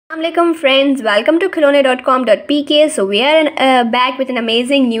Assalamualaikum friends, welcome to khilone.com.pk. So we are back with an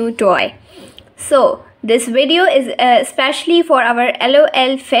amazing new toy. So this video is especially for our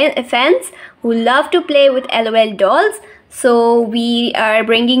LOL fans who love to play with LOL dolls. So we are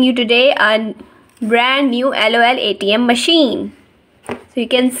bringing you today a brand new LOL ATM machine. So you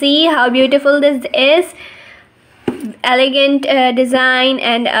can see how beautiful this is. Elegant design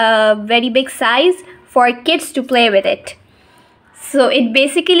and a very big size for kids to play with it. So it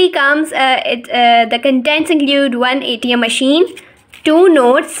basically comes, the contents include one ATM machine, 2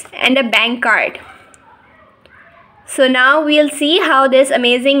 notes and a bank card. So now we'll see how this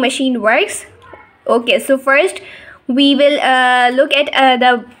amazing machine works. Okay, so first we will look at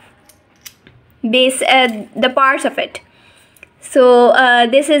the parts of it. So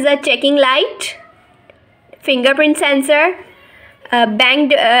this is a checking light, fingerprint sensor,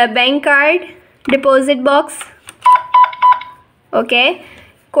 bank card, deposit box. Okay,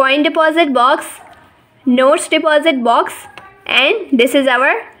 coin deposit box, notes deposit box, and this is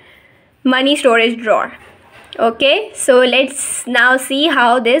our money storage drawer. Okay, so let's now see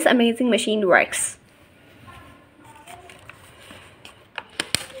how this amazing machine works.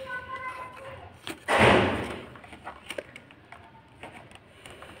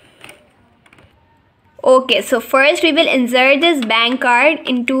 Okay, so first we will insert this bank card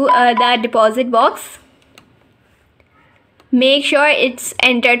into the deposit box. Make sure it's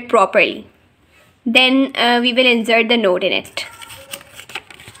entered properly. Then we will insert the note in it.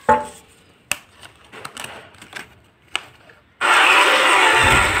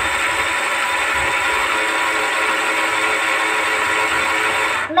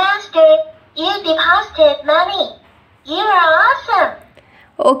 Master, you deposited money. You are awesome.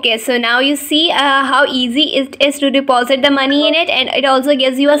 Okay, so now you see how easy it is to deposit the money in it, and it also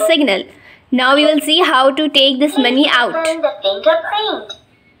gives you a signal. Now we will see how to take this money out. Confirm the fingerprint.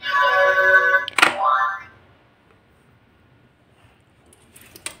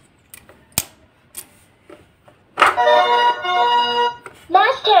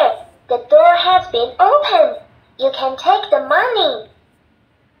 Master, the door has been opened. You can take the money.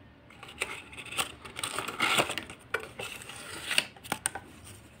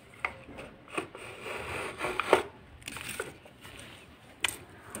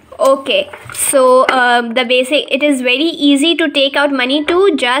 Okay, so it is very easy to take out money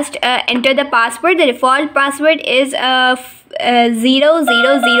too. Just enter the password. The default password is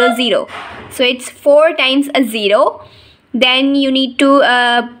 0000. So it's 4 times a 0. Then you need to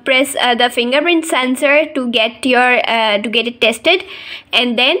press the fingerprint sensor to get it tested,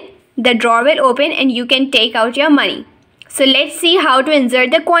 and then the drawer will open and you can take out your money. So let's see how to insert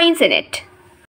the coins in it.